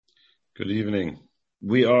Good evening.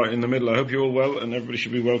 We are in the middle. I hope you're all well, and everybody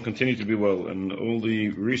should be well, continue to be well, and all the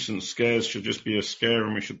recent scares should just be a scare,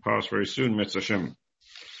 and we should pass very soon, Metz Hashem.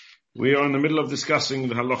 We are in the middle of discussing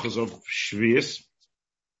the Halochos of Shemittah,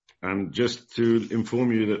 and just to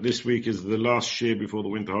inform you that this week is the last Shiur before the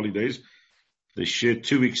winter holidays. The Shiur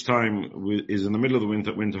 2 weeks' time is in the middle of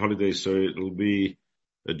the winter holidays, so it'll be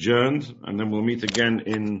adjourned, and then we'll meet again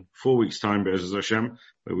in 4 weeks' time, Be'ez Hashem,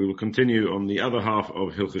 where we will continue on the other half of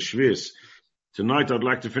Halochos of Shemittah. Tonight I'd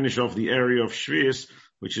like to finish off the area of Shemittah,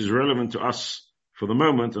 which is relevant to us for the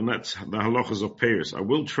moment, and that's the Halochos of Peiros. I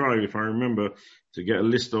will try, if I remember, to get a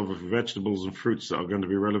list of vegetables and fruits that are going to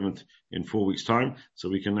be relevant in 4 weeks' time, so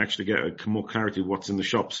we can actually get more clarity what's in the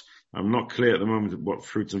shops. I'm not clear at the moment what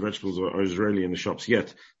fruits and vegetables are Israeli in the shops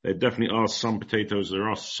yet. There definitely are some potatoes, there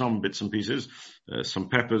are some bits and pieces, some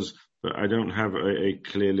peppers, but I don't have a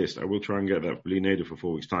clear list. I will try and get that native for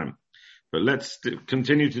 4 weeks' time. But let's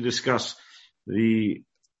continue to discuss the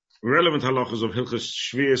relevant halachas of Hilchos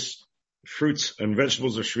Shemittah, fruits and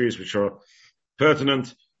vegetables of Shemittah, which are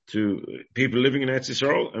pertinent to people living in Eretz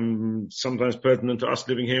Yisrael and sometimes pertinent to us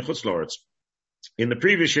living here in Chutz. In the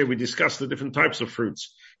previous year, we discussed the different types of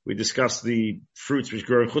fruits. We discussed the fruits which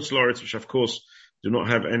grow in Chutz, which of course do not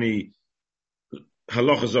have any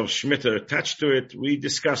halachas of Shemittah attached to it. We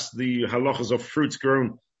discussed the halachas of fruits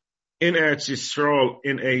grown in Eretz Yisrael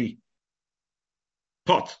in a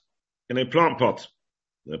pot, in a plant pot.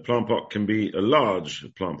 The plant pot can be a large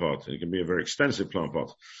plant pot. It can be a very extensive plant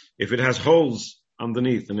pot. If it has holes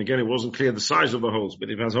underneath, and again, it wasn't clear the size of the holes,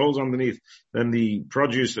 but if it has holes underneath, then the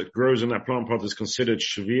produce that grows in that plant pot is considered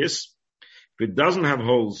Shemittah. If it doesn't have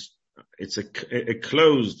holes, it's a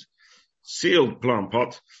closed, sealed plant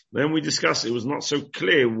pot, then we discussed it was not so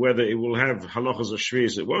clear whether it will have halachas of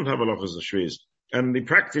Shemittah. It won't have halachas of Shemittah. And the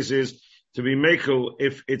practice is to be mekel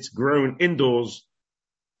if it's grown indoors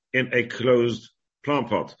in a closed plant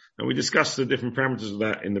pot. And we discussed the different parameters of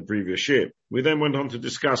that in the previous year. We then went on to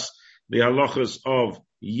discuss the halachas of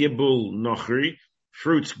Yibul Nochri,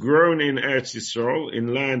 fruits grown in Eretz Yisrael,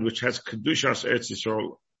 in land which has Kedushas Eretz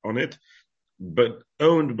Yisrael on it, but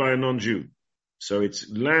owned by a non-Jew. So it's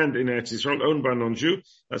land in Eretz Yisrael owned by a non-Jew.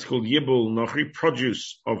 That's called Yibul Nochri,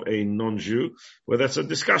 produce of a non-Jew, where that's a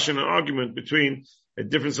discussion, an argument between a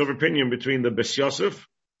difference of opinion between the Bes Yosef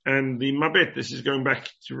and the Mabit. This is going back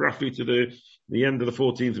to roughly to the end of the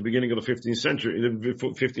 14th, the beginning of the 15th century, the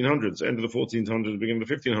 1500s, end of the 1400s, beginning of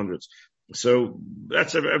the 1500s. So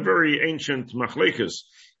that's a very ancient machlekes.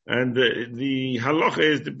 And the halacha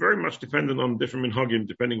is very much dependent on different minhagim,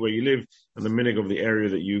 depending where you live and the minig of the area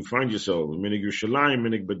that you find yourself. Minig Yerushalayim,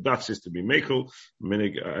 minig Bedatz is to be mekel,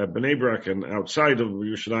 minig Bnei Brak, and outside of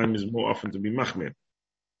Yerushalayim is more often to be machmir.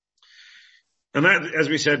 And that, as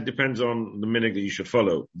we said, depends on the minig that you should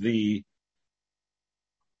follow. The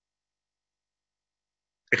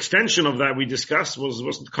extension of that we discussed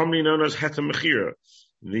was commonly known as heter mechira,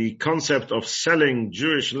 the concept of selling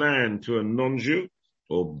Jewish land to a non-Jew,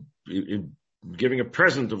 or giving a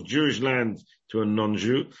present of Jewish land to a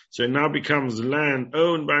non-Jew. So it now becomes land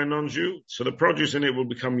owned by a non-Jew. So the produce in it will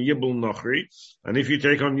become Yibul Nochri. And if you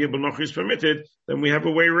take on Yibul Nochri is permitted, then we have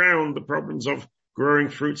a way around the problems of growing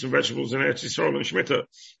fruits and vegetables in Eretz Yisrael and Shemitah.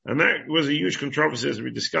 And that was a huge controversy, as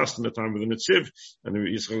we discussed in the time of the Netziv and the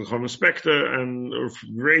Yisrael Chom Inspector, and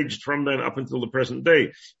raged from then up until the present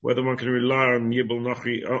day, whether one can rely on Yibul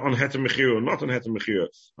Nochri, on heter mechira or not on heter mechira.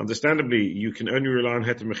 Understandably, you can only rely on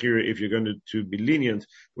heter mechira if you're going to be lenient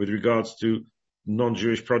with regards to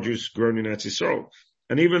non-Jewish produce grown in Eretz Yisrael.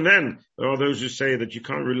 And even then, there are those who say that you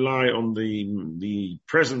can't rely on the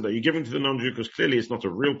present that you're giving to the non-Jew, because clearly it's not a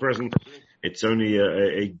real present. It's only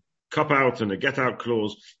a cop-out and a get-out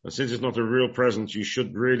clause. And since it's not a real present, you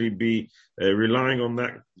should really be relying on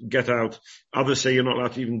that get-out. Others say you're not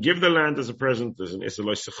allowed to even give the land as a present. There's an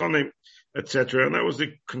Isaloi Sechonim, etc. And that was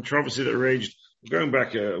the controversy that raged going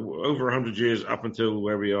back over 100 years up until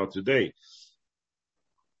where we are today.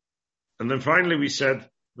 And then finally we said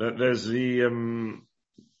that there's the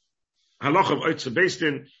halach of Oitzer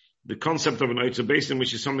Beistin, the concept of an Oitzer Beistin,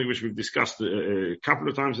 which is something which we've discussed a couple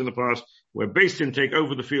of times in the past, where Beistin take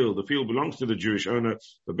over the field. The field belongs to the Jewish owner.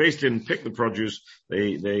 The Beistin pick the produce,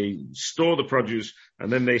 they store the produce,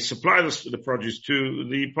 and then they supply the produce to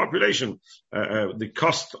the population. The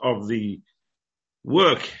cost of the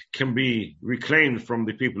work can be reclaimed from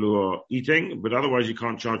the people who are eating, but otherwise you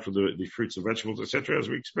can't charge for the fruits and vegetables, etc., as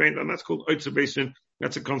we explained, and that's called Oitzer Beistin.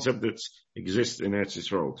 That's a concept that exists in Eretz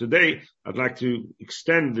Yisrael. Today, I'd like to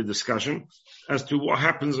extend the discussion as to what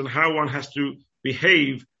happens and how one has to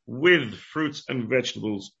behave with fruits and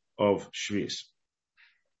vegetables of Shvius.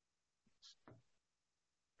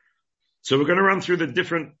 So we're going to run through the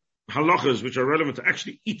different halachas which are relevant to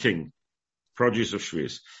actually eating produce of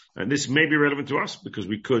Shvius. And this may be relevant to us because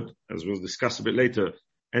we could, as we'll discuss a bit later,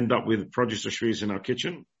 end up with produce of Shvius in our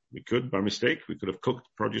kitchen. We could, by mistake. We could have cooked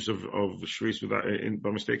produce of Shvius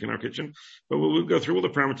by mistake in our kitchen. But we'll go through all the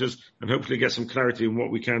parameters and hopefully get some clarity on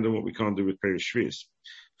what we can do and what we can't do with Perish Shvius.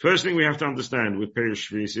 First thing we have to understand with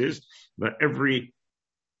Perish Shvius is that every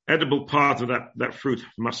edible part of that fruit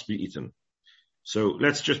must be eaten. So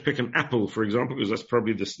let's just pick an apple, for example, because that's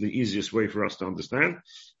probably the easiest way for us to understand.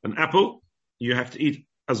 An apple, you have to eat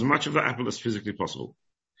as much of that apple as physically possible.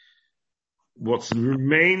 What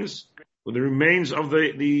remains of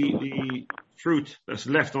the fruit that's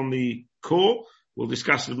left on the core, we'll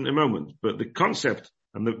discuss it in a moment. But the concept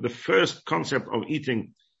and the first concept of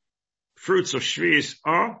eating fruits of Shvius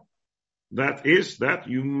is that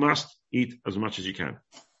you must eat as much as you can.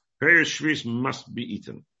 Perish Shvius must be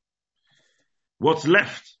eaten. What's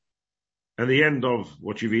left at the end of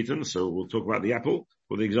what you've eaten, so we'll talk about the apple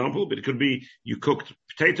for the example, but it could be you cooked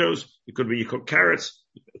potatoes, it could be you cooked carrots,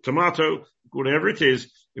 tomato, whatever it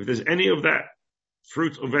is. If there's any of that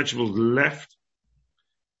fruit or vegetables left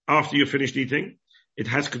after you're finished eating, it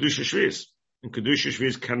has Kedusha Shvius. And Kedusha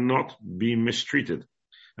Shvius cannot be mistreated.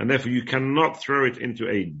 And therefore you cannot throw it into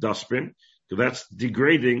a dustbin, because that's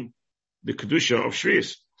degrading the Kedusha of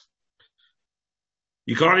Shvius.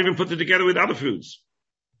 You can't even put it together with other foods,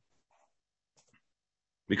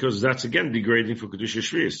 because that's again degrading for Kedusha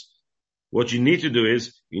Shvius. What you need to do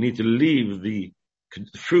is you need to leave the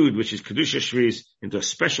food, which is Kedusha Shvius, into a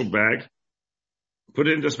special bag, put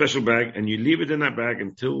it into a special bag, and you leave it in that bag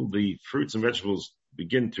until the fruits and vegetables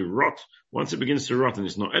begin to rot. Once it begins to rot and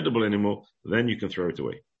it's not edible anymore, then you can throw it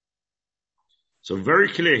away. So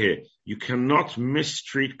very clear here, you cannot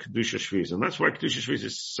mistreat Kedusha Shvius. And that's why Kedusha Shvius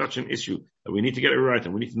is such an issue, that we need to get it right,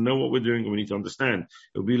 and we need to know what we're doing, and we need to understand.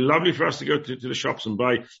 It would be lovely for us to go to the shops and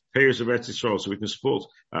buy payers of Eretz Yisrael so we can support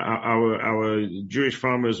our Jewish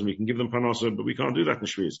farmers, and we can give them parnasa, but we can't do that in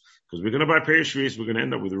Shvius. Because we're going to buy payers Shvius, we're going to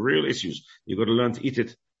end up with real issues. You've got to learn to eat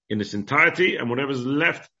it in its entirety, and whatever's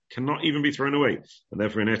left cannot even be thrown away. And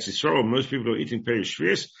therefore in Eretz Yisrael, most people are eating payers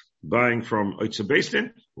Shvius, buying from Oitza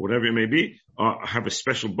Basin, or whatever it may be, have a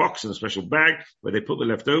special box and a special bag where they put the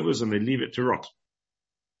leftovers and they leave it to rot.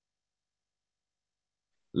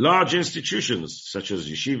 Large institutions, such as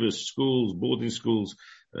yeshivas, schools, boarding schools,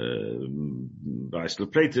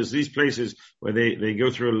 Platas, these places where they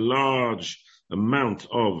go through a large amount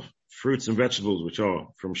of fruits and vegetables which are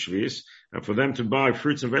from Shvius, and for them to buy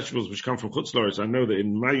fruits and vegetables which come from Chutz. I know that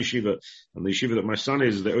in my yeshiva, and the yeshiva that my son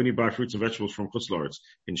is, they only buy fruits and vegetables from Chutz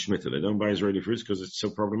in Shemittah. They don't buy Israeli fruits because it's so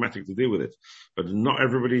problematic to deal with it. But not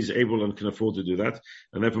everybody is able and can afford to do that.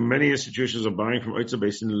 And therefore many institutions are buying from Oitza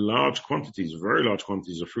Basin in large quantities, very large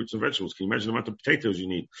quantities of fruits and vegetables. Can you imagine the amount of potatoes you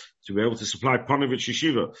need to be able to supply Ponovich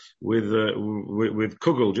yeshiva with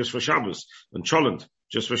kugel just for Shabbos, and cholent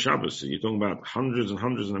just for Shabbos? So you're talking about hundreds and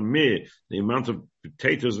hundreds and a mere, the amount of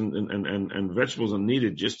potatoes and vegetables are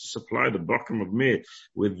needed just to supply the bottom of Mir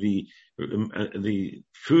with the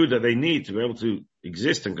food that they need to be able to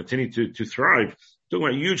exist and continue to thrive. Talking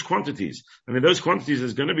about huge quantities. And in those quantities,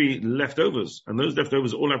 there's going to be leftovers, and those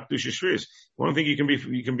leftovers all have Kedusha Shvius. One thing you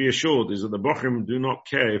can be assured is that the Bochrim do not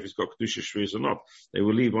care if it's got Kedusha Shvius or not. They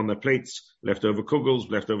will leave on their plates leftover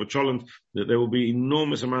kugels, leftover cholent, that there will be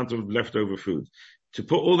enormous amount of leftover food. To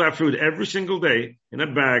put all that food every single day in a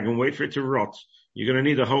bag and wait for it to rot, you're going to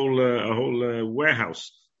need a whole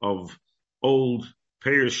warehouse of old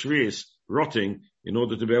Perish Shvius rotting in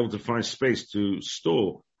order to be able to find space to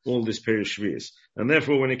store all this Perish Shvius. And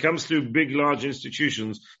therefore, when it comes to big, large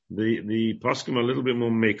institutions, the poskim are a little bit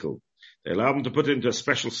more makel. They allow them to put it into a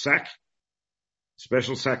special sack.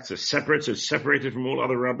 Special sacks are separate, so it's separated from all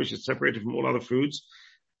other rubbish, it's separated from all other foods.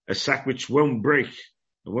 A sack which won't break,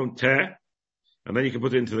 it won't tear. And then you can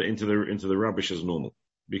put it into the rubbish as normal,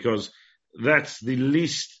 because that's the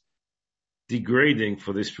least degrading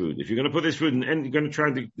for this food. If you're going to put this food and you're going to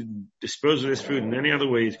try to dispose of this food in any other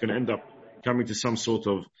way, it's going to end up coming to some sort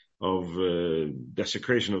of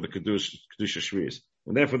desecration of the Kedusha Shvius.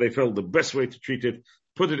 And therefore they felt the best way to treat it,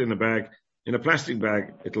 put it in a bag, in a plastic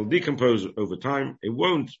bag. It'll decompose over time. It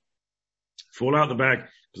won't fall out the bag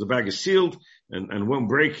because the bag is sealed and won't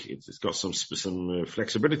break. It's got some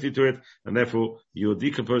flexibility to it, and therefore you're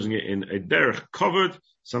decomposing it in a derech covered,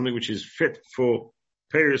 something which is fit for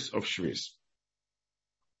payers of Shvius.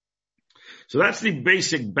 So that's the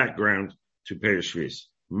basic background to payers Shvius.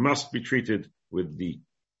 Must be treated with the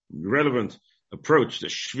relevant approach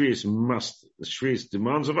that Shvius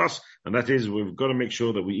demands of us, and that is we've got to make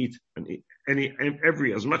sure that we eat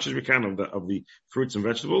as much as we can of the fruits and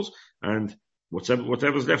vegetables, and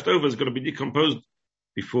whatever's left over is going to be decomposed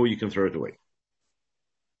before you can throw it away. It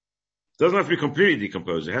doesn't have to be completely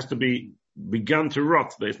decomposed. It has to be begun to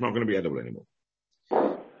rot that it's not going to be edible anymore.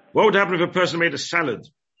 What would happen if a person made a salad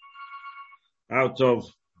out of...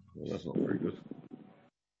 Well, that's not very good.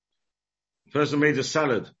 A person made a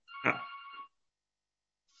salad.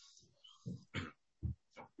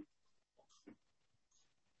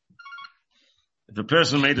 If a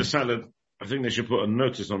person made a salad, I think they should put a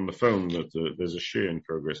notice on the phone that there's a shiur in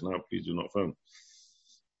progress now. Please do not phone.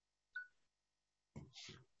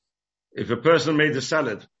 If a person made a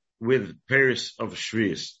salad with Halochos of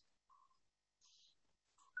Shemittah,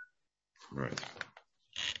 right.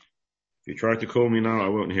 If you try to call me now, I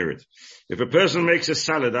won't hear it. If a person makes a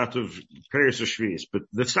salad out of Halochos of Shemittah, but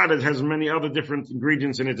the salad has many other different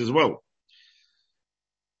ingredients in it as well.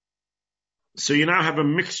 So you now have a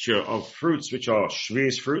mixture of fruits which are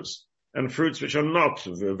Shemittah fruits and fruits which are not,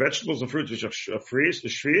 vegetables and fruits which are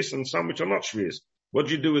Shemittah and some which are not Shemittah. What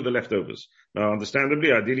do you do with the leftovers? Now,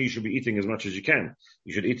 understandably, ideally you should be eating as much as you can.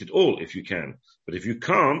 You should eat it all if you can. But if you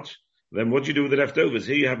can't, then what do you do with the leftovers?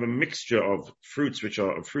 Here you have a mixture of fruits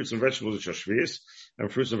and vegetables which are Shemittah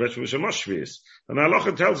and fruits and vegetables which are not Shemittah. And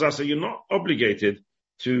Halacha tells us that you're not obligated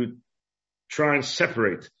to try and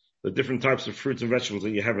separate the different types of fruits and vegetables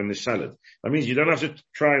that you have in this salad. That means you don't have to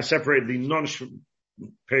try and separate the non-Halochos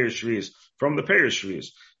Shemittah from the Halochos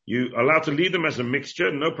Shemittah. You are allowed to leave them as a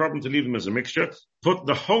mixture, no problem to leave them as a mixture. Put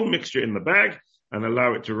the whole mixture in the bag and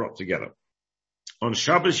allow it to rot together. On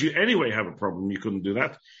Shabbos, you anyway have a problem. You couldn't do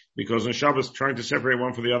that because on Shabbos, trying to separate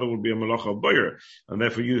one from the other would be a malacha of boyer, and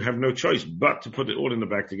therefore you have no choice but to put it all in the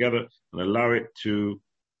bag together and allow it to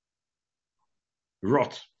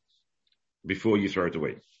rot before you throw it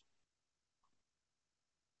away.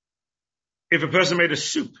 If a person made a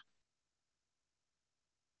soup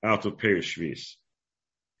out of Halochos Shemittah,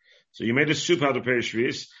 so you made a soup out of Halochos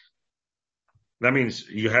Shemittah, that means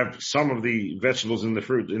you have some of the vegetables in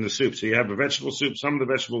the soup. So you have a vegetable soup. Some of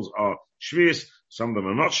the vegetables are Shemittah, some of them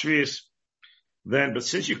are not Shemittah. But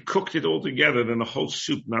since you cooked it all together, then the whole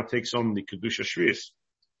soup now takes on the Kedusha Shemittah.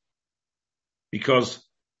 Because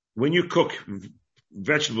when you cook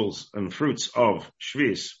vegetables and fruits of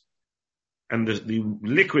Shemittah, and the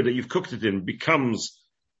liquid that you've cooked it in becomes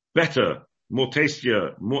better, more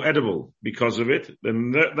tastier, more edible because of it,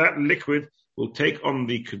 then that liquid will take on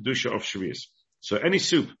the Kedusha of Shemittah. So any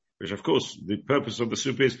soup, which of course the purpose of the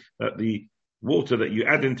soup is that the water that you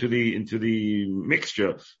add into the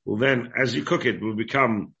mixture will then, as you cook it, will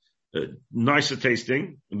become nicer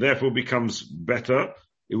tasting, and therefore becomes better.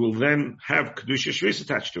 It will then have Kedusha Shemittah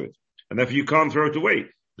attached to it. And therefore you can't throw it away,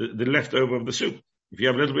 the leftover of the soup. If you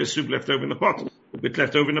have a little bit of soup left over in the pot, a bit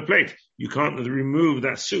left over in the plate, you can't remove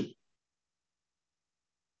that soup.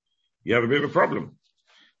 You have a bit of a problem.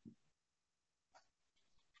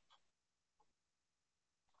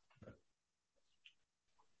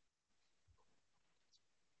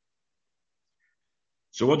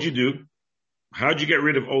 So what do you do? How do you get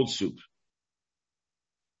rid of old soup?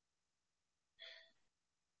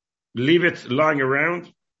 Leave it lying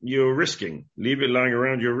around, you're risking. Leave it lying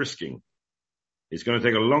around, you're risking. It's going to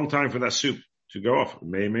take a long time for that soup to go off. It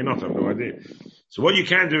may not, I have no idea. So what you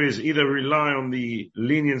can do is either rely on the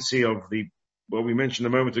leniency of what we mentioned a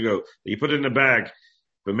moment ago. You put it in a bag,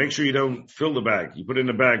 but make sure you don't fill the bag. You put it in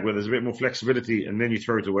a bag where there's a bit more flexibility and then you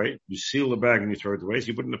throw it away. You seal the bag and you throw it away. So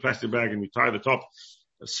you put it in a plastic bag and you tie the top.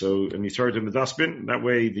 And you throw it in the dustbin. That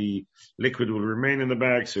way the liquid will remain in the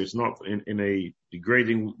bag. So it's not in a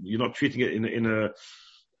degrading, you're not treating it in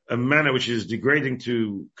a manner which is degrading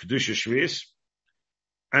to Kedusha Shemittah.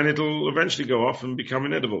 And it'll eventually go off and become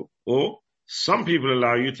inedible. Or some people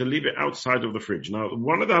allow you to leave it outside of the fridge. Now,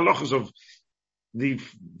 one of the halachas of the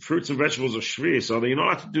fruits and vegetables of Shemittah are that you're not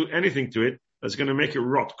allowed to do anything to it that's going to make it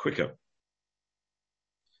rot quicker.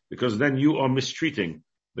 Because then you are mistreating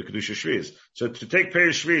the Kedusha Shemittah. So to take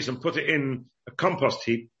Halochos Shemittah and put it in a compost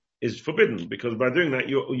heap is forbidden, because by doing that,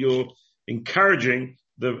 you're encouraging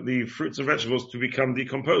the fruits and vegetables to become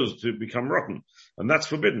decomposed, to become rotten. And that's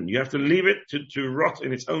forbidden. You have to leave it to rot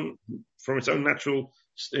in from its own natural,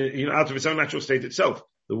 out of its own natural state itself,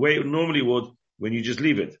 the way it normally would when you just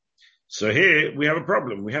leave it. So here we have a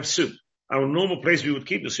problem. We have soup. Our normal place we would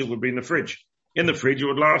keep the soup would be in the fridge. In the fridge, it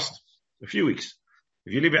would last a few weeks.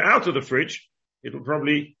 If you leave it out of the fridge, it will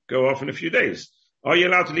probably go off in a few days. Are you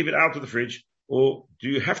allowed to leave it out of the fridge, or do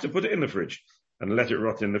you have to put it in the fridge and let it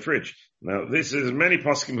rot in the fridge? Now, this is many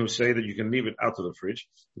poskim who say that you can leave it out of the fridge,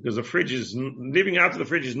 because leaving it out of the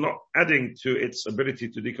fridge is not adding to its ability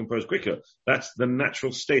to decompose quicker. That's the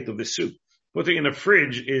natural state of this soup. Putting it in a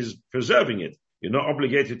fridge is preserving it. You're not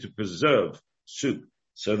obligated to preserve soup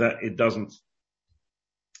so that it doesn't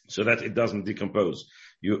so that it doesn't decompose.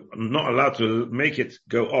 You're not allowed to make it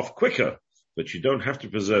go off quicker, but you don't have to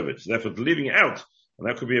preserve it. So therefore, leaving it out, and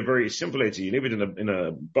that could be a very simple answer. You leave it in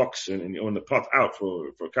a box or in the pot out for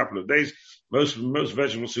a couple of days. Most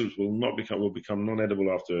vegetable soups will become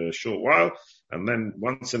non-edible after a short while, and then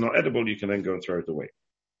once they're not edible, you can then go and throw it away.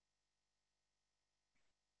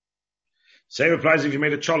 Same applies if you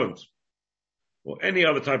made a cholent or any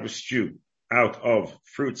other type of stew out of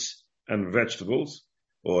fruits and vegetables,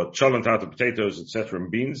 or cholent out of potatoes, etc.,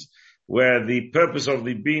 and beans, where the purpose of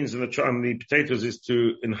the beans and the potatoes is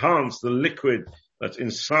to enhance the liquid that's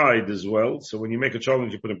inside as well. So when you make a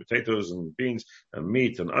cholent, you put in potatoes and beans and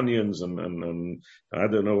meat and onions and I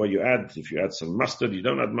don't know what you add. If you add some mustard, you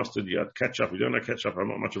don't add mustard, you add ketchup, you don't add ketchup. I'm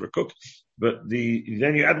not much of a cook, but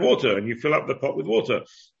then you add water and you fill up the pot with water.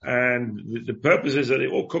 And the purpose is that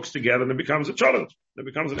it all cooks together and it becomes a cholent. It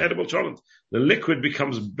becomes an edible cholent. The liquid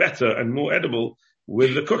becomes better and more edible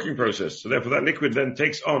with the cooking process. So therefore that liquid then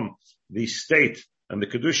takes on the state and the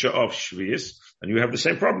kedusha of shvius, and you have the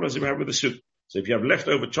same problem as you have with the soup. So if you have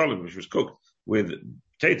leftover cholent, which was cooked with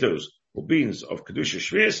potatoes or beans of kedusha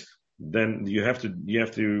shvius, then you have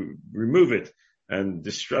to remove it and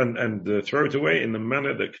throw it away in the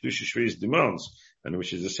manner that kedusha shvius demands, and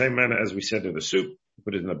which is the same manner as we said in the soup. You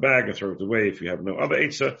put it in a bag and throw it away. If you have no other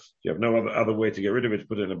eitzah, if you have no other way to get rid of it,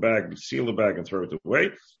 put it in a bag, seal the bag and throw it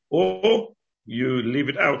away, or you leave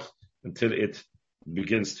it out until it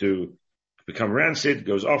begins to become rancid,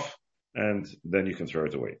 goes off, and then you can throw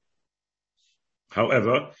it away.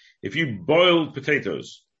 However, if you boil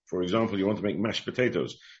potatoes, for example, you want to make mashed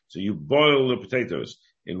potatoes, so you boil the potatoes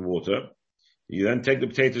in water, you then take the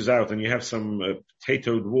potatoes out and you have some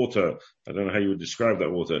potatoed water, I don't know how you would describe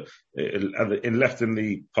that water, left in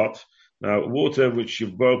the pot. Now, water which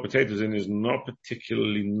you've boiled potatoes in is not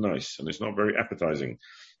particularly nice and it's not very appetizing.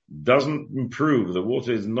 Doesn't improve. The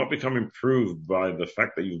water is not become improved by the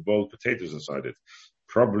fact that you've boiled potatoes inside it.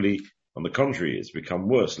 Probably, on the contrary, it's become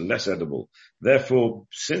worse, less edible. Therefore,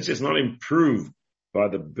 since it's not improved by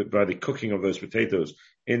the cooking of those potatoes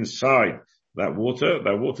inside that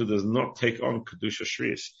water does not take on kedusha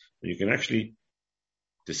shvius. You can actually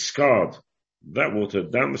discard that water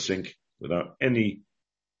down the sink without any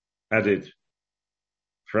added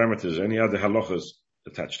parameters, any other halochos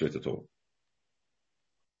attached to it at all.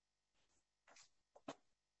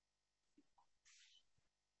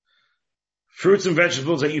 Fruits and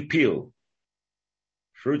vegetables that you peel.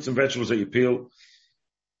 Fruits and vegetables that you peel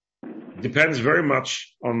depends very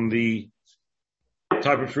much on the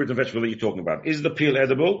type of fruit and vegetable that you're talking about. Is the peel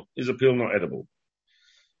edible? Is the peel not edible?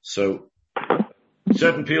 So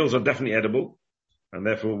certain peels are definitely edible and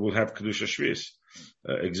therefore will have kedusha shvius.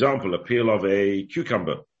 Example, a peel of a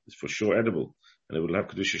cucumber is for sure edible and it will have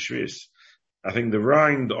kedusha shvius. I think the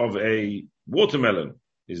rind of a watermelon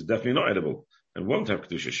is definitely not edible and won't have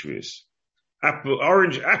kedusha shvius.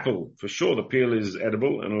 Orange apple, for sure the peel is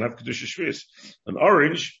edible and will have kedusha shvius. An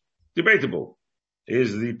orange, debatable.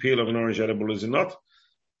 Is the peel of an orange edible, is it not?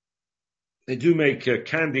 They do make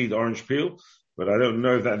candied orange peel, but I don't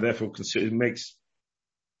know if that therefore it makes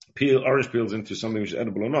orange peels into something which is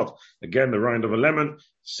edible or not. Again, the rind of a lemon,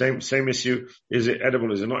 same issue. Is it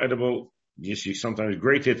edible? Is it not edible? Yes, you sometimes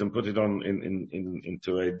grate it and put it on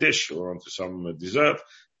into a dish or onto some dessert,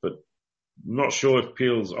 but not sure if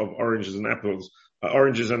peels of oranges and apples,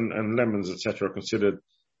 oranges and lemons, etc., are considered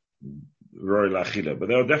roy lachila. But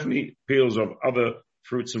there are definitely peels of other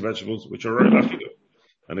fruits and vegetables which are roy lachila.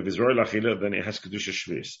 And if it's roy lachila, then it has kedusha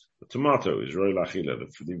shvius. The tomato is roy lachila.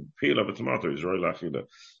 The peel of a tomato is roy lachila.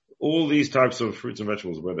 All these types of fruits and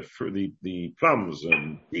vegetables, where the plums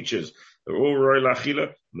and peaches, they're all roy lachila,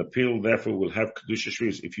 and the peel therefore will have kedusha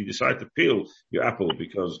shvius. If you decide to peel your apple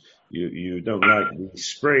because you don't like the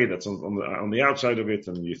spray that's on the outside of it,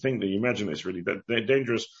 and you imagine it's really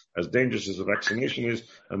dangerous as a vaccination is,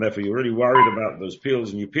 and therefore you're really worried about those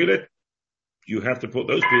peels, and you peel it, you have to put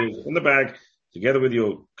those peels in the bag together with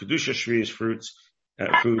your kedusha shvius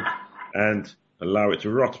food, and allow it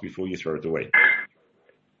to rot before you throw it away.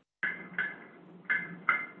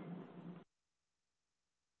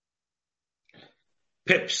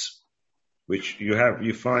 Pips, which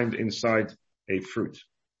you find inside a fruit.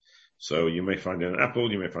 So you may find in an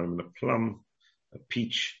apple, you may find them in a plum, a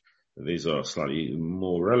peach. These are slightly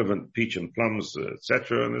more relevant, peach and plums,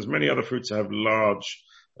 etc. And there's many other fruits that have large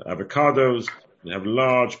avocados, they have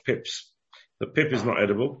large pips. The pip is not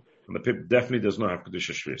edible, and the pip definitely does not have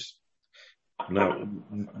kedusha shvius. Now,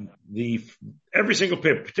 every single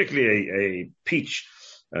pip, particularly a peach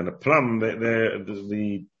and a plum,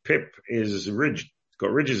 the pip is ridged.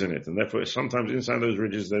 Got ridges in it, and therefore sometimes inside those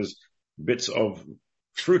ridges there's bits of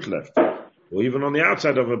fruit left. or even on the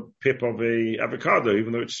outside of a pip of a avocado,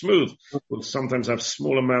 even though it's smooth, will sometimes have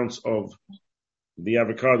small amounts of the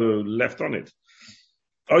avocado left on it.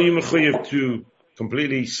 Are you mechuyev to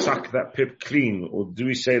completely suck that pip clean, or do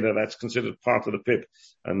we say that that's considered part of the pip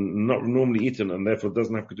and not normally eaten and therefore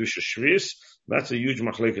doesn't have kedusha shvius? That's a huge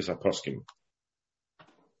machlekes haposkim.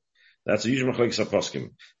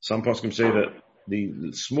 Some poskim say that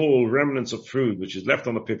the small remnants of food which is left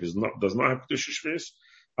on the pip does not have kedusha shvius.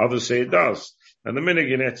 Others say it does. And the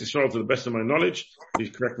minhag in Eretz Yisrael, to the best of my knowledge,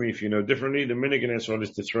 please correct me if you know differently, the minhag in Eretz Yisrael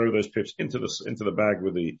is to throw those pips into the bag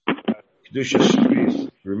where the kedusha shvius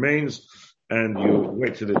remains, and you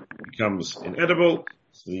wait till it becomes inedible.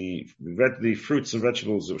 The fruits and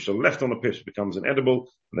vegetables which are left on the pips becomes inedible,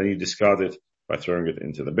 and then you discard it by throwing it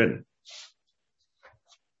into the bin.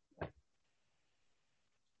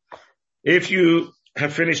 If you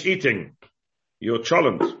have finished eating your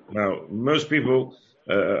cholent, now most people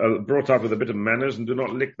are brought up with a bit of manners and do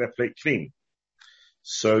not lick their plate clean.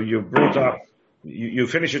 So you're brought up, you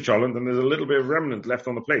finish your cholent and there's a little bit of remnant left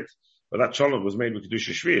on the plate. But that cholent was made with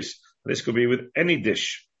kedusha shvius. This could be with any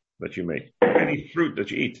dish that you make, any fruit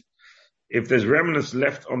that you eat. If there's remnants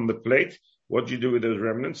left on the plate, what do you do with those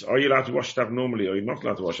remnants? Are you allowed to wash it up normally, or are you not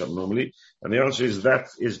allowed to wash it up normally? And the answer is that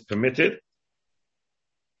is permitted.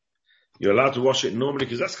 You're allowed to wash it normally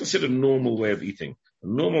because that's considered a normal way of eating. A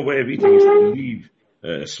normal way of eating is to leave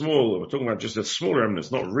we're talking about just a small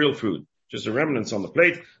remnants, not real food, just the remnants on the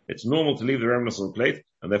plate. It's normal to leave the remnants on the plate,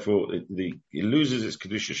 and therefore it loses its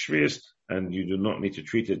kedusha shvius, and you do not need to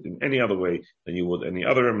treat it in any other way than you would any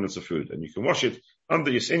other remnants of food. And you can wash it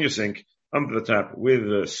in your sink, under the tap,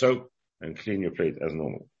 with soap, and clean your plate as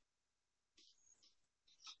normal.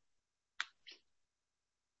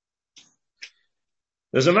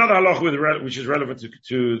 There's another halach which is relevant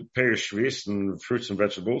to perish shvius and fruits and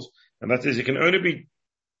vegetables, and that is it can only be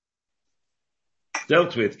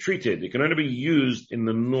dealt with, treated. It can only be used in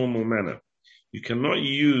the normal manner. You cannot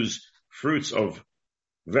use fruits and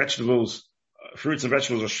vegetables or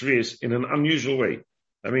shvius in an unusual way.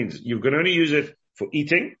 That means you can only use it for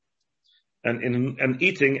eating, and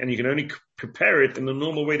you can only prepare it in the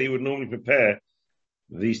normal way that you would normally prepare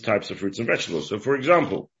these types of fruits and vegetables. So, for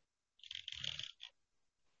example,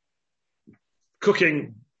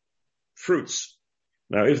 cooking fruits.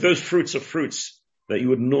 Now, if those fruits are fruits that you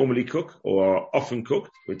would normally cook or are often cooked,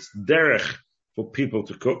 it's derech for people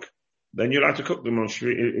to cook, then you're allowed to cook them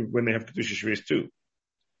when they have kedusha shvius too.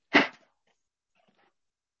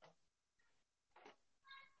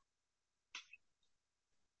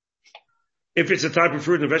 If it's a type of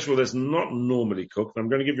fruit and vegetable that's not normally cooked, I'm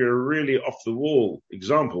going to give you a really off-the-wall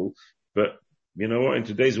example, but you know what? In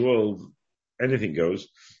today's world, anything goes.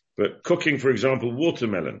 But cooking, for example,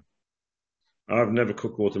 watermelon. I've never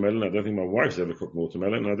cooked watermelon. I don't think my wife's ever cooked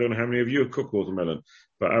watermelon. I don't know how many of you have cooked watermelon.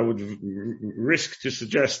 But I would risk to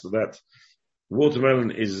suggest that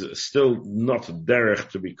watermelon is still not derech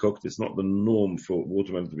to be cooked. It's not the norm for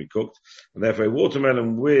watermelon to be cooked. And therefore, a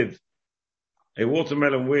watermelon with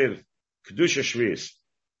kedusha shvius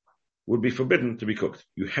would be forbidden to be cooked.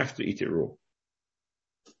 You have to eat it raw.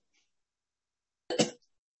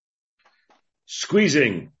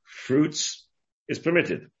 Squeezing fruits is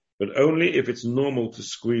permitted, but only if it's normal to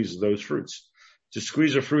squeeze those fruits. To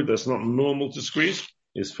squeeze a fruit that's not normal to squeeze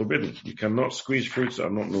is forbidden. You cannot squeeze fruits that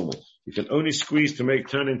are not normal. You can only squeeze to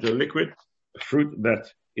turn into a liquid, a fruit that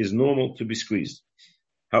is normal to be squeezed.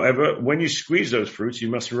 However, when you squeeze those fruits, you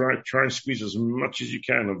must try and squeeze as much as you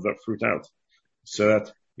can of that fruit out, so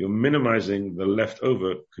that you're minimizing the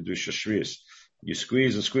leftover kedusha shvius. You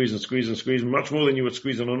squeeze and squeeze and squeeze and squeeze much more than you would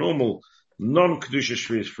squeeze on a normal non-kedusha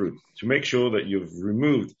shvius fruit, to make sure that you've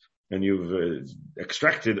removed and you've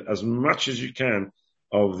extracted as much as you can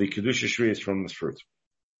of the kedusha shvius from this fruit.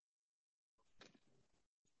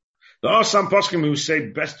 There are some poskim who say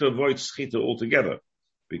best to avoid schita altogether,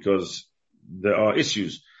 because there are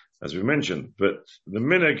issues, as we mentioned, but the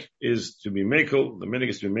minhag is to be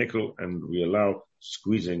mekel, and we allow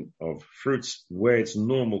squeezing of fruits where it's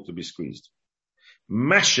normal to be squeezed.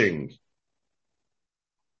 Mashing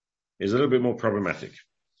is a little bit more problematic,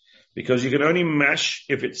 because you can only mash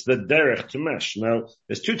if it's the derech to mash. Now,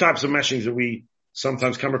 there's two types of mashings that we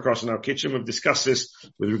sometimes come across in our kitchen. We've discussed this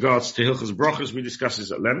with regards to Hilchos Brachos. We discussed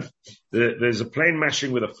this at length. There's a plain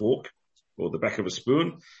mashing with a fork, or the back of a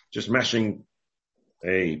spoon, just mashing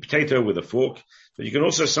a potato with a fork. But you can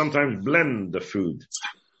also sometimes blend the food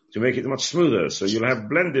to make it much smoother. So you'll have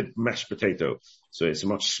blended mashed potato. So it's a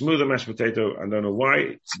much smoother mashed potato. I don't know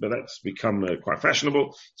why, but that's become quite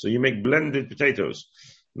fashionable. So you make blended potatoes.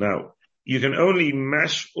 Now, you can only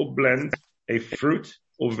mash or blend a fruit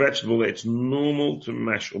or vegetable that it's normal to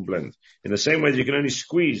mash or blend. In the same way as you can only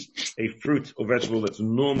squeeze a fruit or vegetable that's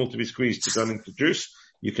normal to be squeezed to turn into juice,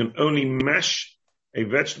 you can only mash a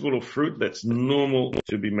vegetable or fruit that's normal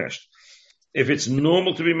to be mashed. If it's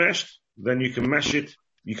normal to be mashed, then you can mash it,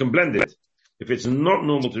 you can blend it. If it's not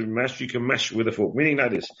normal to be mashed, you can mash with a fork. Meaning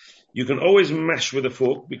that is, you can always mash with a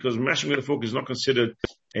fork because mashing with a fork is not considered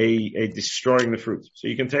a destroying the fruit. So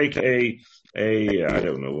you can take a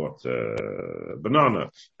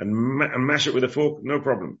banana and mash it with a fork, no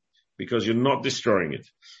problem, because you're not destroying it.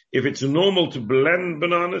 If it's normal to blend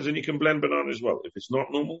bananas, then you can blend banana as well. If it's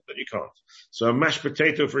not normal, then you can't. So a mashed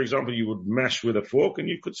potato, for example, you would mash with a fork, and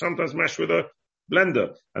you could sometimes mash with a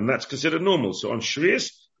blender, and that's considered normal. So on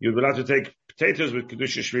Shvius, you're allowed to take potatoes with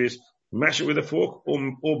Kedusha Shvius, mash it with a fork,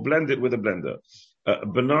 or blend it with a blender.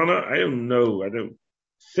 Banana, I don't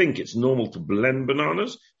think it's normal to blend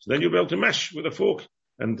bananas, so then you'll be able to mash with a fork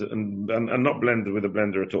and not blend with a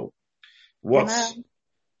blender at all.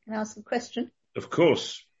 Can I ask a question? Of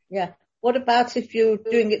course. Yeah. What about if you're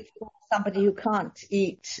doing it for somebody who can't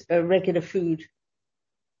eat regular food?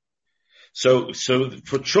 So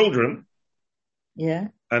for children, yeah,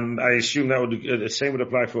 and I assume that the same would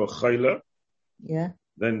apply for a chayla. Yeah.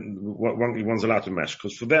 Then one's allowed to mash,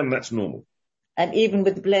 because for them that's normal. And even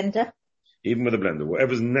with the blender? Even with a blender,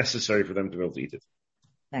 whatever's necessary for them to be able to eat it.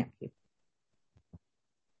 Thank you.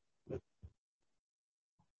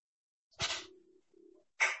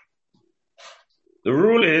 The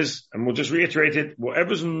rule is, and we'll just reiterate it,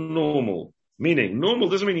 whatever's normal. Meaning, normal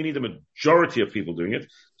doesn't mean you need a majority of people doing it.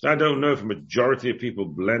 So I don't know if a majority of people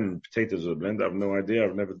blend potatoes with a blender. I have no idea.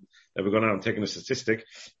 I've never gone out and taken a statistic.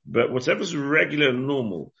 But whatever's regular and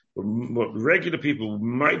normal, what regular people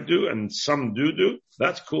might do, and some do,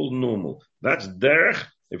 that's called normal. That's derech.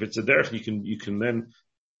 If it's a derech, you can then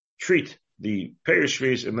treat the peirush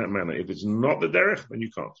shvius in that manner. If it's not the derech, then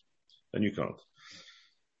you can't.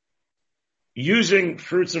 Using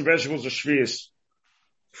fruits and vegetables of shvius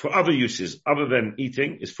for other uses other than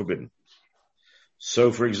eating is forbidden.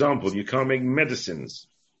 So, for example, you can't make medicines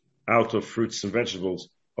out of fruits and vegetables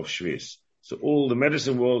of shvius. So all the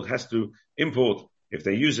medicine world has to import, if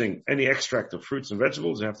they're using any extract of fruits and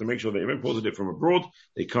vegetables, they have to make sure they've imported it from abroad.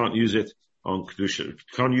 They can't use it on Kedusha,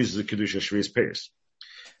 can't use the Kedusha shvius peiros.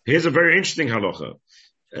 Here's a very interesting halacha.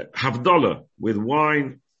 Havdalah with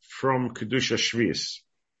wine from Kedusha shvius,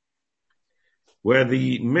 where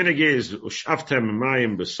the minig is ushaftem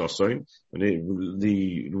mayim b'sosoin,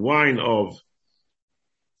 the wine of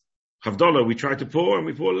Havdalah we try to pour, and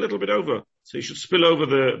we pour a little bit over. So you should spill over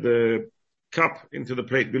the cup into the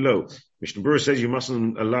plate below. Mishnah Berurah says you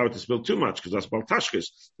mustn't allow it to spill too much, because that's baltashkis.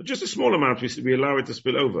 But just a small amount, we allow it to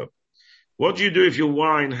spill over. What do you do if your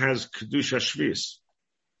wine has Kedusha shvius?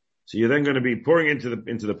 So you're then going to be pouring into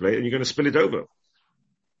the plate, and you're going to spill it over.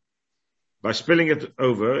 By spilling it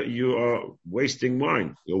over, you are wasting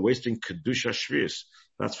wine. You're wasting Kedusha shvius.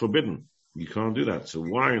 That's forbidden. You can't do that. So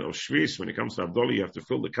wine of shvius, when it comes to Havdalah, you have to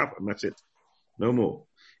fill the cup, and that's it. No more.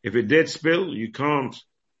 If it did spill, you can't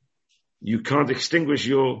extinguish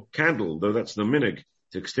your candle, though that's the minig,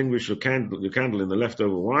 to extinguish your candle in the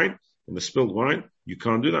leftover wine, in the spilled wine. You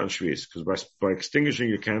can't do that in shvius, because by extinguishing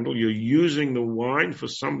your candle, you're using the wine for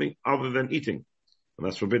something other than eating, and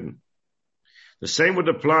that's forbidden. The same would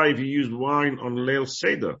apply if you used wine on Leil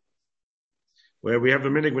Seder, where we have the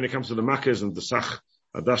minig when it comes to the makkahs and the sach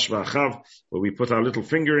adash v'achav, where we put our little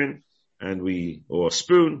finger in, or a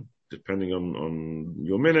spoon, depending on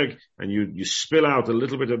your minig, and you spill out a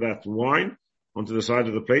little bit of that wine onto the side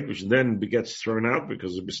of the plate, which then gets thrown out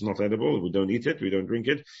because it's not edible. We don't eat it, we don't drink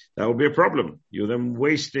it. That will be a problem. You're then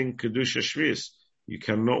wasting Kedusha shvius. You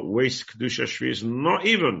cannot waste Kedusha shvius, not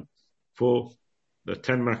even for the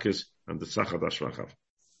 10 makkahs and the tzach adash v'achav.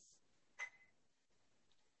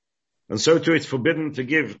 And so too, it's forbidden to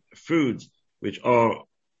give foods which are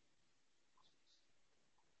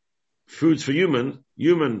foods for human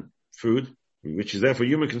food, which is there for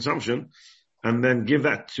human consumption, and then give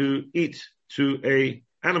that to eat to a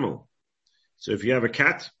animal. So if you have a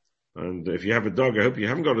cat, and if you have a dog, I hope you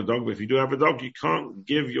haven't got a dog, but if you do have a dog, you can't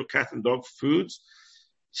give your cat and dog foods.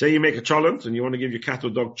 Say you make a cholent, and you want to give your cat or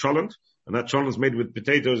dog cholent, and that cholent is made with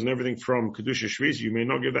potatoes and everything from Kedusha shvius, you may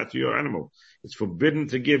not give that to your animal. It's forbidden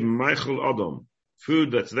to give Meichel Adam,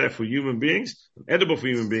 food that's there for human beings, edible for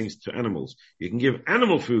human beings, to animals. You can give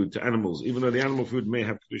animal food to animals, even though the animal food may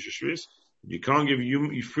have Kedusha shvius. You can't give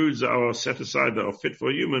foods that are set aside, that are fit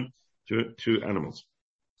for a human, to animals.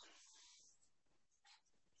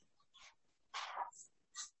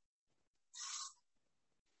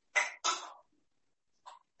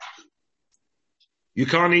 You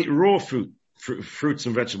can't eat raw fruits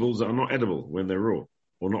and vegetables that are not edible when they're raw.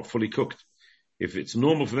 or not fully cooked. If it's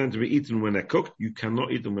normal for them to be eaten when they're cooked, you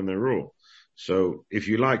cannot eat them when they're raw. So if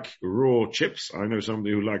you like raw chips, I know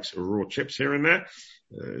somebody who likes raw chips here and there.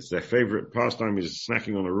 It's their favorite pastime is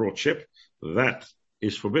snacking on a raw chip. That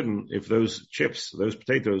is forbidden if those chips, those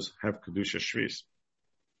potatoes have Kedusha Shvius.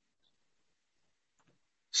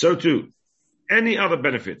 So too, any other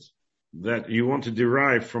benefit that you want to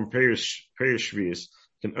derive from Perish Shvius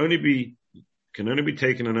can only be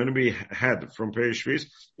taken and only be had from Perish Shvius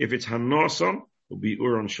if it's Hanason or be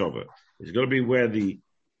Uron Shava. It's got to be where the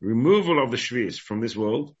removal of the Shvius from this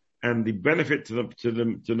world and the benefit to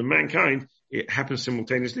the mankind, it happens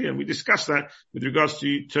simultaneously. And we discussed that with regards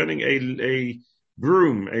to turning a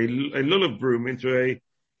broom, a lulav broom into a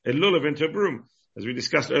lulav into a broom. As we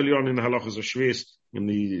discussed early on in the Halochos of Shemittah, in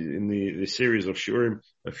the series of Shiurim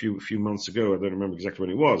a few months ago. I don't remember exactly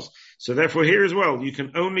when it was. So therefore here as well, you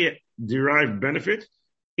can only derive benefit.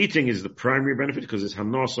 Eating is the primary benefit because it's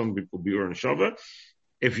Hanason, Biur, and Shava.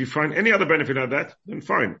 If you find any other benefit like that, then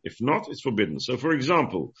fine. If not, it's forbidden. So for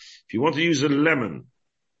example, if you want to use a lemon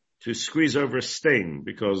to squeeze over a stain,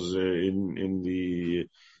 because in the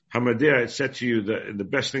Hamadiyah, it said to you that the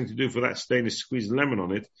best thing to do for that stain is squeeze lemon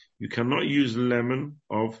on it. You cannot use lemon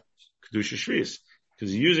of Kedusha Shvius.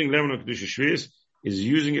 Because using lemon of Kedusha Shvius is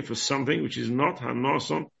using it for something which is not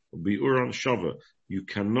Hanason or Bi'uran Shava. You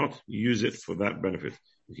cannot use it for that benefit.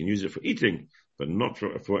 You can use it for eating, but not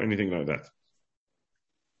for anything like that.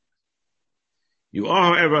 You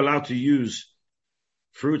are, however, allowed to use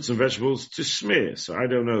fruits and vegetables to smear. So I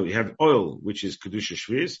don't know, you have oil, which is Kedusha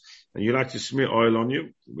Shvius, and you like to smear oil on you,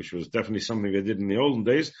 which was definitely something they did in the olden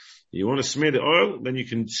days. You want to smear the oil, then you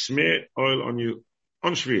can smear oil on you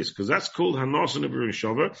on Shvius, because that's called Hanason Ibn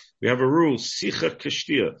Shava. We have a rule, Sicha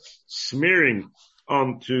Keshtia, smearing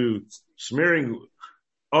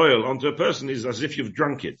oil onto a person is as if you've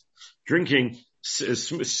drunk it.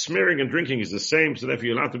 Smearing and drinking is the same, so therefore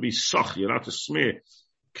you're allowed to be soch, you're allowed to smear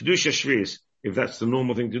Kedusha Shvius, if that's the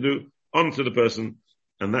normal thing to do, onto the person,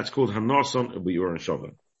 and that's called Hanason Biur and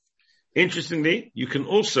Shava. Interestingly, you can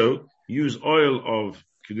also use oil of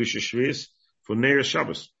Kedusha Shvius for Neir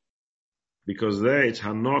Shabbos, because there it's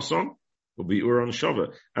Hanason Biur and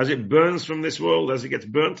Shava. As it burns from this world, as it gets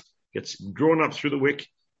burnt, gets drawn up through the wick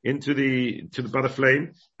into by the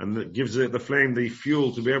flame, and that gives the flame the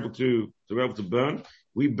fuel to be able to burn.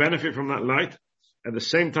 We benefit from that light at the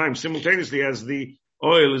same time, simultaneously as the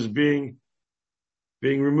oil is being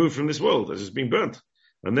removed from this world, as it's being burnt.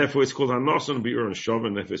 And therefore it's called Hanason, Bi'ur, and Shov,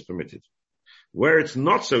 and therefore it's permitted. Where it's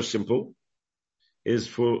not so simple is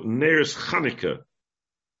for Neiros Chanukah.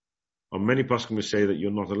 On many poskim we say that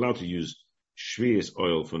you're not allowed to use Shvius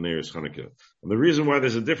oil for Neiros Chanukah. And the reason why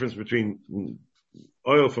there's a difference between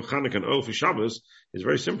oil for Chanukah and oil for Shabbos is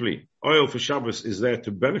very simply, oil for Shabbos is there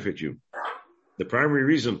to benefit you. The primary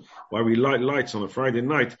reason why we light lights on a Friday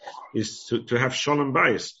night is to have shalom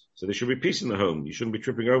bayis. So there should be peace in the home. You shouldn't be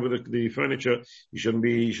tripping over the furniture. You shouldn't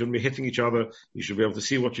be hitting each other. You should be able to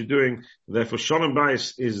see what you're doing. Therefore, shalom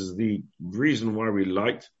bayis is the reason why we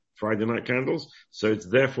light Friday night candles. So it's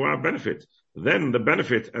there for our benefit. Then the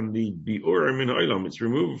benefit and the bi'urim min ha'olam, its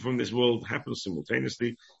removal from this world, happens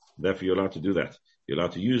simultaneously. Therefore, you're allowed to do that. You're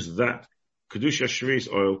allowed to use that Kedusha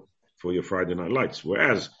Shvius oil for your Friday night lights.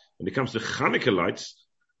 Whereas when it comes to Chanukah lights,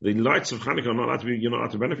 the lights of Chanukah are you're not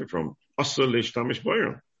allowed to benefit from. Asur leishtamish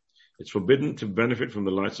boiram. It's forbidden to benefit from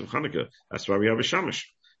the lights of Chanukah. That's why we have a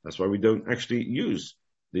shamash. That's why we don't actually use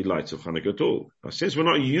the lights of Chanukah at all. Now, since we're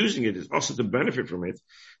not using it, it's also to benefit from it,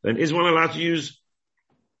 then is one allowed to use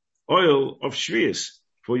oil of Shvius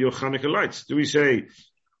for your Chanukah lights? Do we say,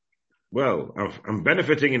 well, I'm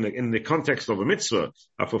benefiting in the context of a mitzvah.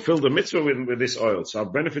 I fulfilled a mitzvah with this oil, so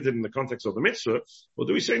I've benefited in the context of the mitzvah. Or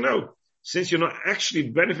do we say no? Since you're not actually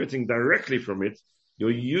benefiting directly from it,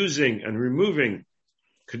 you're using and removing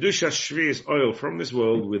Kedusha Shvius oil from this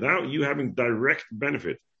world without you having direct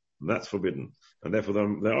benefit. That's forbidden. And therefore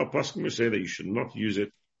there are poskim who say that you should not use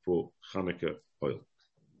it for Chanukah oil.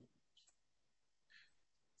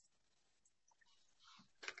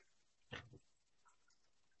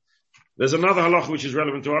 There's another halach which is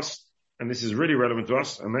relevant to us, and this is really relevant to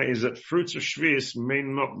us, and that is that fruits of Shvius may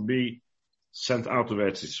not be sent out of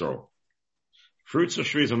Eretz Yisrael. Fruits of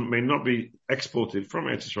Shvius may not be exported from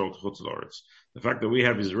Eretz Yisrael to Chutz. The fact that we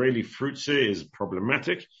have Israeli fruits here is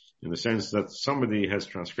problematic in the sense that somebody has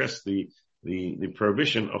transgressed the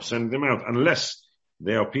prohibition of sending them out, unless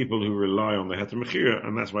they are people who rely on the Heter Mechira,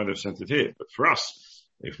 and that's why they've sent it here. But for us,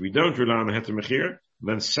 if we don't rely on the Heter Mechira,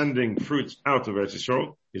 then sending fruits out of Eretz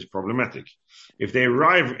Yisrael is problematic. If they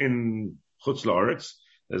arrive in Chutz La'aretz,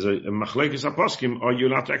 there's a machlekes haposkim, are you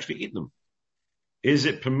allowed to actually eat them? Is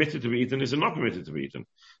it permitted to be eaten? Is it not permitted to be eaten?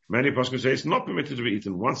 Many poskim say it's not permitted to be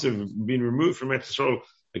eaten. Once they've been removed from Eretz Yisrael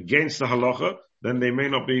against the halacha, then they may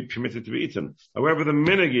not be permitted to be eaten. However, the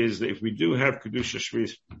minhag is that if we do have kedusha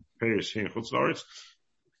shvius peiros here in Chutz La'aretz,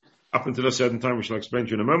 up until a certain time, which I'll explain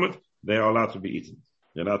to you in a moment, they are allowed to be eaten.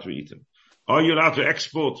 They're allowed to be eaten. Are you allowed to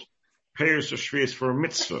export peiros or shvius for a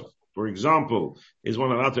mitzvah? For example, is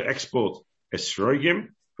one allowed to export esrogim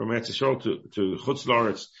from Eretz Yisrael to Chutz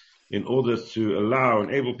La'aretz in order to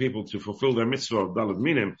enable people to fulfill their mitzvah of Dalad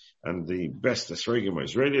Minim, and the best esrogim or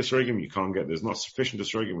Israeli esrogim you can't get. There's not sufficient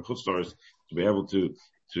esrogim in Chutz La'aretz to be able to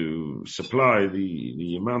supply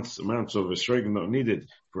the amounts of esrogim that are needed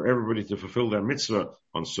for everybody to fulfill their mitzvah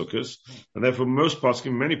on Sukkot. And therefore most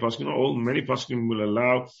poskim, many poskim, not all, many poskim will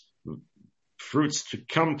allow fruits to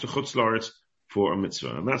come to Chutz La'aretz for a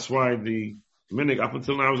mitzvah. And that's why the minhag up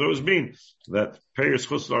until now has always been that peiros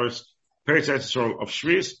Chutz La'aretz, peiros Eretz Yisrael of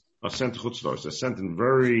Shvius are sent to Chutz La'aretz. They're sent in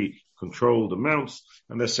very controlled amounts,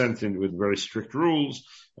 and they're sent in with very strict rules.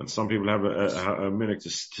 And some people have a minhag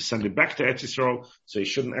to send it back to Eretz Yisrael, so it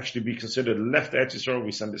shouldn't actually be considered left Eretz Yisrael.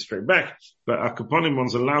 We send it straight back. But our Kaponim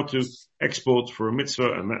one's allowed to export for a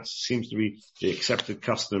mitzvah, and that seems to be the accepted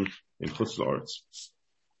custom in Chutz La'aretz.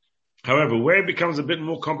 However, where it becomes a bit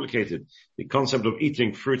more complicated, the concept of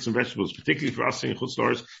eating fruits and vegetables, particularly for us in Chutz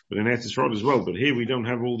La'aretz, but in Eretz Yisrael as well. But here we don't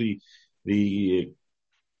have all the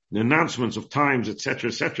announcements of times,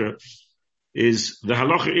 etc., is the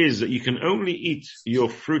halacha is that you can only eat your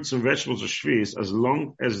fruits and vegetables or shvius as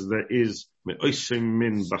long as there is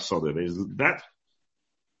min basada. There's that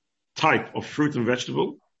type of fruit and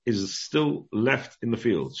vegetable is still left in the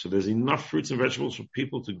field. So there's enough fruits and vegetables for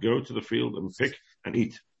people to go to the field and pick and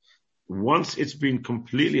eat. Once it's been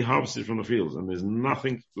completely harvested from the fields and there's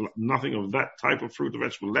nothing of that type of fruit or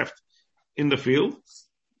vegetable left in the field,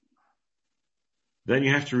 then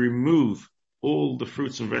you have to remove all the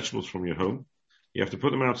fruits and vegetables from your home. You have to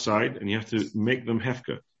put them outside and you have to make them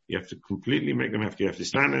hefka. You have to completely make them hefka. You have to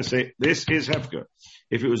stand there and say, this is hefka.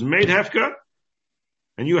 If it was made hefka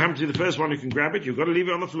and you happen to be the first one who can grab it, you've got to leave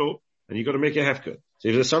it on the floor and you've got to make it hefka. So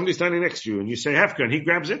if there's somebody standing next to you and you say hefka and he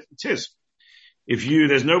grabs it, it's his. If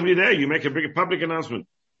there's nobody there, you make a big public announcement.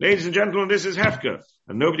 Ladies and gentlemen, this is hefka.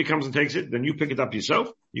 And nobody comes and takes it, then you pick it up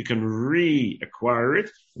yourself. You can reacquire it,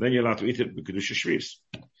 and then you're allowed to eat it with kedusha shvius.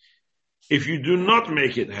 If you do not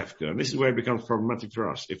make it hefka, and this is where it becomes problematic for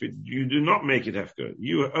us, you do not make it hefka,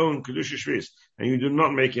 you own kedusha shvius, and you do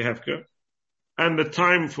not make it hefka, and the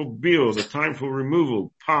time for biur, the time for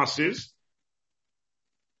removal passes,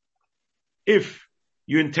 if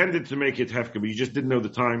you intended to make it hefka, but you just didn't know the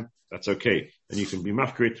time, that's okay. And you can be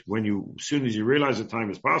mafkrit as soon as you realize the time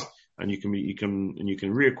has passed, and you can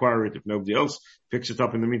reacquire it if nobody else picks it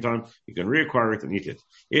up in the meantime, you can reacquire it and eat it.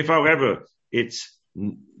 If, however, it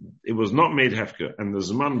was not made hefka, and the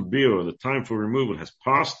zman biur, the time for removal, has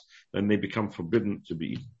passed, then they become forbidden to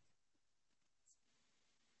be eaten.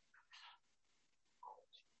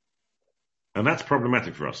 And that's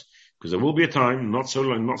problematic for us, because there will be a time, not so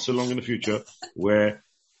long in the future, where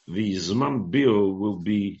the zman biur will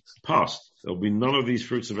be passed. There'll be none of these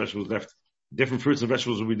fruits and vegetables left. Different fruits and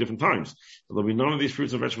vegetables will be different times. There'll be none of these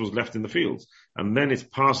fruits and vegetables left in the fields. And then it's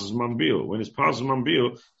past zman biur. When it's past zman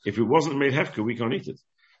biur, if it wasn't made hefka, we can't eat it.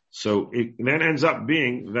 So it then ends up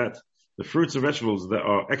being that the fruits and vegetables that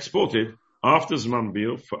are exported after zman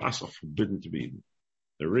biur for us are forbidden to be eaten.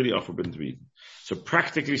 They really are forbidden to be eaten. So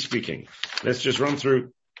practically speaking, let's just run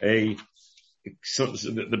through the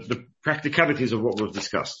practicalities of what was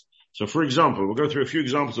discussed. So for example, we'll go through a few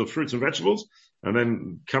examples of fruits and vegetables and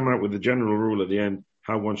then come out with the general rule at the end,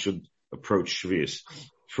 how one should approach shvius.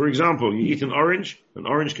 For example, you eat an orange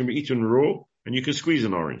can be eaten raw, and you can squeeze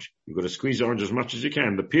an orange. You've got to squeeze the orange as much as you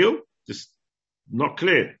can. The peel, just not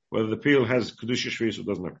clear whether the peel has kedusha shvius or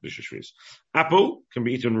doesn't have kedusha shvius. Apple can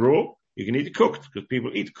be eaten raw. You can eat it cooked, because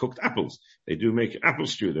people eat cooked apples. They do make apple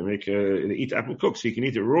stew. They eat apple cooked. So you can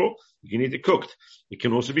eat it raw. You can eat it cooked. It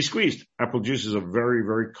can also be squeezed. Apple juice is a very,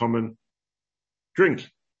 very common drink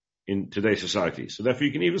in today's society. So therefore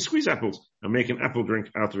you can even squeeze apples and make an apple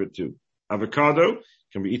drink out of it too. Avocado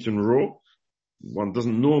can be eaten raw.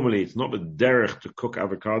 It's not the derech to cook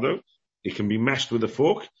avocado. It can be mashed with a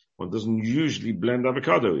fork. One doesn't usually blend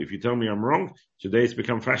avocado. If you tell me I'm wrong, today it's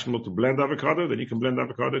become fashionable to blend avocado, then you can blend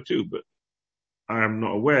avocado too. But I am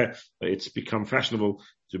not aware that it's become fashionable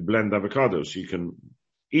to blend avocado. So you can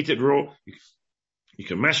eat it raw, you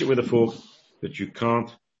can mash it with a fork, but you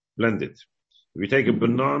can't blend it. If you take a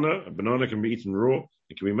banana can be eaten raw,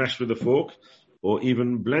 it can be mashed with a fork, or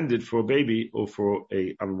even blended for a baby or for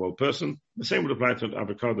an unwell person. The same would apply to an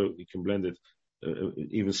avocado. You can blend it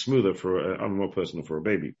even smoother for an unwell person or for a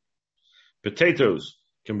baby. Potatoes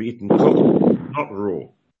can be eaten cooked, not raw.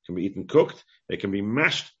 Can be eaten cooked. They can be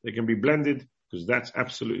mashed. They can be blended, because that's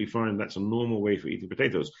absolutely fine. That's a normal way for eating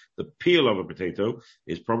potatoes. The peel of a potato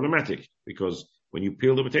is problematic, because when you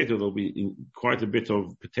peel the potato, there'll be quite a bit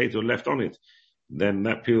of potato left on it. Then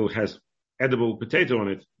that peel has edible potato on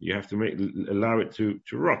it. You have to allow it to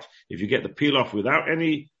rot. If you get the peel off without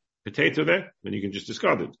any potato there, then you can just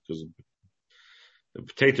discard it, because the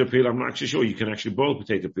potato peel, I'm not actually sure. You can actually boil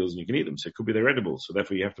potato peels and you can eat them. So it could be they're edible. So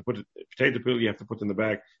therefore you have to potato peel, you have to put in the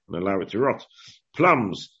bag and allow it to rot.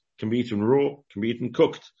 Plums can be eaten raw, can be eaten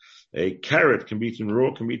cooked. A carrot can be eaten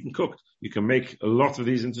raw, can be eaten cooked. You can make a lot of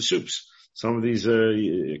these into soups. Some of these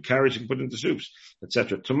carrots you can put into soups,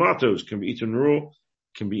 etc. Tomatoes can be eaten raw,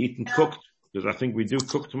 can be eaten cooked, because I think we do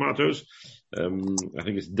cook tomatoes. I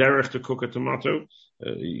think it's derech to cook a tomato.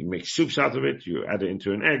 You make soups out of it. You add it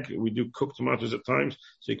into an egg. We do cook tomatoes at times.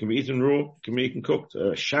 So it can be eaten raw, can be eaten cooked.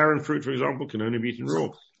 Sharon fruit, for example, can only be eaten raw.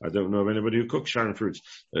 I don't know of anybody who cooks Sharon fruits.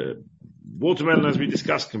 Watermelon, as we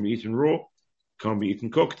discussed, can be eaten raw, can't be eaten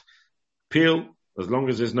cooked. Peel, as long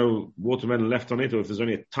as there's no watermelon left on it, or if there's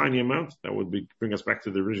only a tiny amount, that would bring us back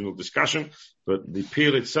to the original discussion. But the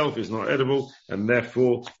peel itself is not edible, and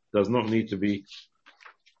therefore does not need to be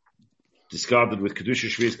discarded with Kedusha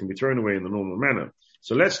Shvius, can be thrown away in the normal manner.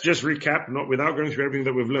 So let's just recap, not without going through everything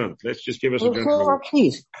that we've learned. Let's just give us a general...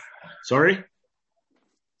 Please. Sorry?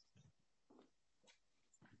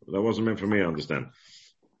 That wasn't meant for me, I understand.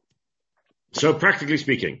 So practically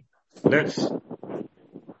speaking,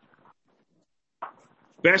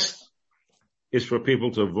 best is for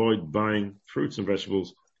people to avoid buying fruits and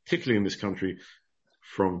vegetables, particularly in this country,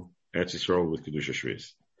 from Eretz Yisrael with Kedusha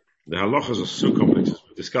Shvius. The halachas are so complex, as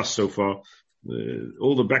we've discussed so far.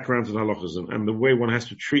 All the background to the halachas and the way one has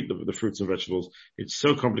to treat the fruits and vegetables, it's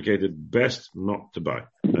so complicated, best not to buy.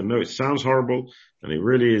 I know it sounds horrible, and it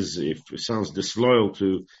really is, it sounds disloyal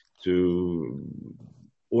to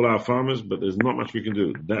all our farmers, but there's not much we can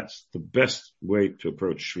do. That's the best way to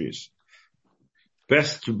approach Shvius.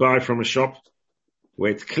 Best to buy from a shop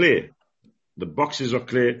where it's clear. The boxes are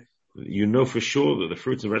clear. You know for sure that the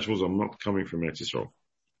fruits and vegetables are not coming from Eretz Yisrael.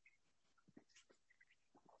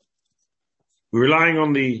 Relying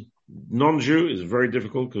on the non-Jew is very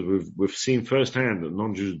difficult, because we've seen firsthand that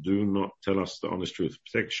non-Jews do not tell us the honest truth.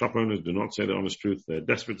 Shop owners do not say the honest truth. They're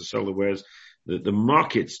desperate to sell the wares. The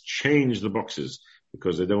markets change the boxes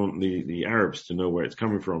because they don't want the Arabs to know where it's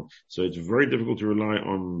coming from. So it's very difficult to rely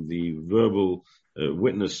on the verbal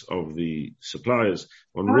witness of the suppliers.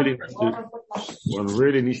 One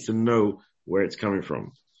really needs to know where it's coming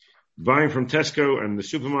from. Buying from Tesco and the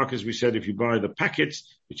supermarkets, we said if you buy the packets,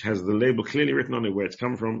 which has the label clearly written on it where it's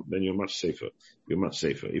come from, then you're much safer.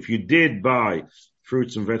 If you did buy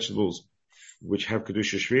fruits and vegetables which have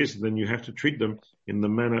Kedusha Shvius, then you have to treat them in the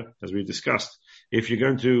manner as we discussed. If you're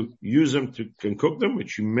going to use them and cook them,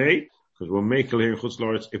 which you may, because we'll make here in Chutz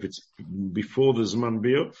La'aretz, if it's before the Zman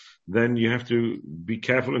Biyah, then you have to be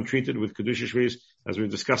careful and treat it with Kedusha Shvius, as we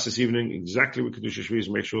discussed this evening, exactly with Kedusha Shvius,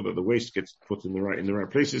 make sure that the waste gets put in the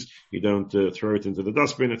right places. You don't throw it into the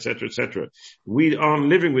dustbin, etc., etc. We aren't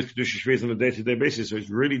living with Kedusha Shvius on a day-to-day basis, so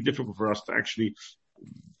it's really difficult for us to actually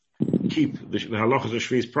keep the halachas of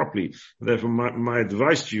Shvius properly. Therefore, my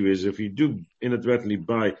advice to you is, if you do inadvertently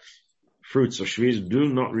buy fruits of Shvius, do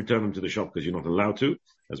not return them to the shop, because you're not allowed to,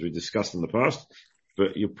 as we discussed in the past.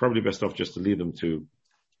 But you're probably best off just to leave them to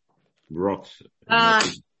rot.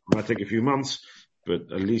 It might take a few months,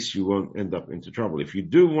 but at least you won't end up into trouble. If you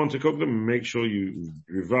do want to cook them, make sure you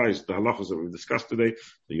revise the halachas that we've discussed today,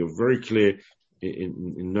 so you're very clear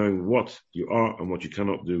in knowing what you are and what you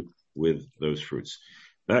cannot do with those fruits.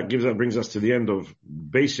 That brings us to the end of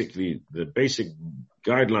basically the basic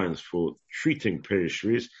guidelines for treating Perish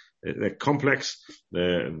Shvius. They're complex.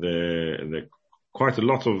 They're quite a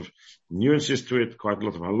lot of nuances to it, quite a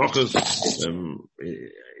lot of halachas.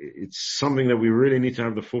 It's something that we really need to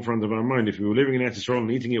have the forefront of our mind. If we were living in Eretz Yisrael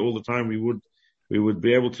and eating it all the time, we would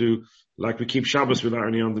be able to, like we keep Shabbos without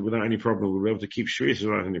any problem. We'll be able to keep Shvius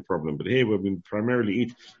without any problem. But here, where we primarily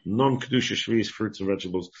eat non-Kedusha Shvius fruits and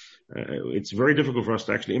vegetables, it's very difficult for us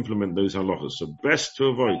to actually implement those halachas. So best to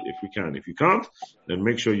avoid if we can. If you can't, then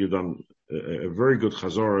make sure you've done a very good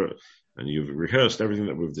chazorah and you've rehearsed everything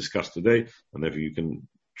that we've discussed today, and therefore you can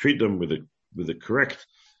treat them with the correct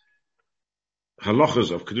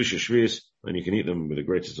halachas of Kedusha Shvius, and you can eat them with the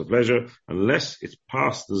greatest of pleasure, unless it's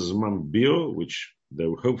past the Zman Biyah, which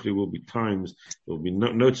there hopefully will be times, there will be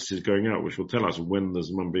notices going out which will tell us when the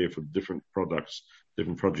Zman Biyah for different products,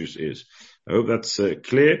 different produce is. I hope that's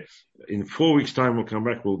clear. In 4 weeks' time we'll come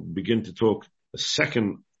back, we'll begin to talk a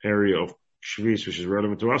second area of Shvius which is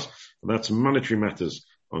relevant to us, and that's monetary matters.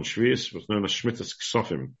 on Shvius, what's known as Shemittah's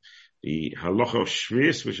Ksofim, the Halochos of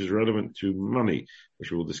Shemittah, which is relevant to money,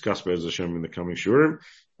 which we will discuss Be'ez Hashem in the coming Shiurim.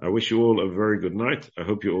 I wish you all a very good night. I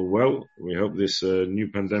hope you're all well. We hope this new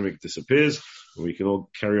pandemic disappears and we can all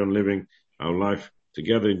carry on living our life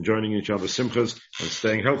together, joining each other's simchas and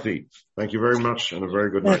staying healthy. Thank you very much and a very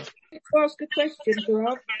good night. Can I ask a question,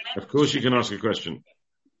 Rob? Of course you can ask a question.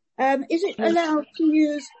 Is it allowed to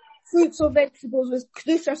use fruits or vegetables with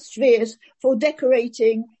Kedusha Shvius for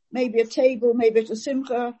decorating maybe a table, maybe at a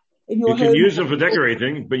simcha in your home? You can use them for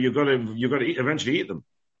decorating, but you've got to eventually eat them.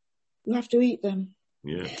 You have to eat them.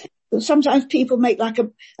 Yeah. But sometimes people make like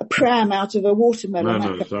a pram out of a watermelon.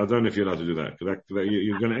 No, so I don't know if you're allowed to do that.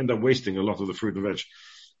 You're going to end up wasting a lot of the fruit and veg,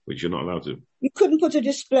 which you're not allowed to. You couldn't put a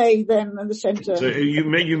display then in the centre. So you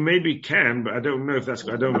maybe can, but I don't know if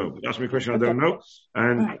I don't know. Ask me a question, I don't know.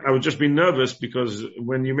 And right. I would just be nervous because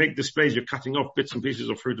when you make displays, you're cutting off bits and pieces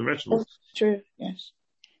of fruit and vegetables. That's true, yes.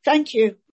 Thank you.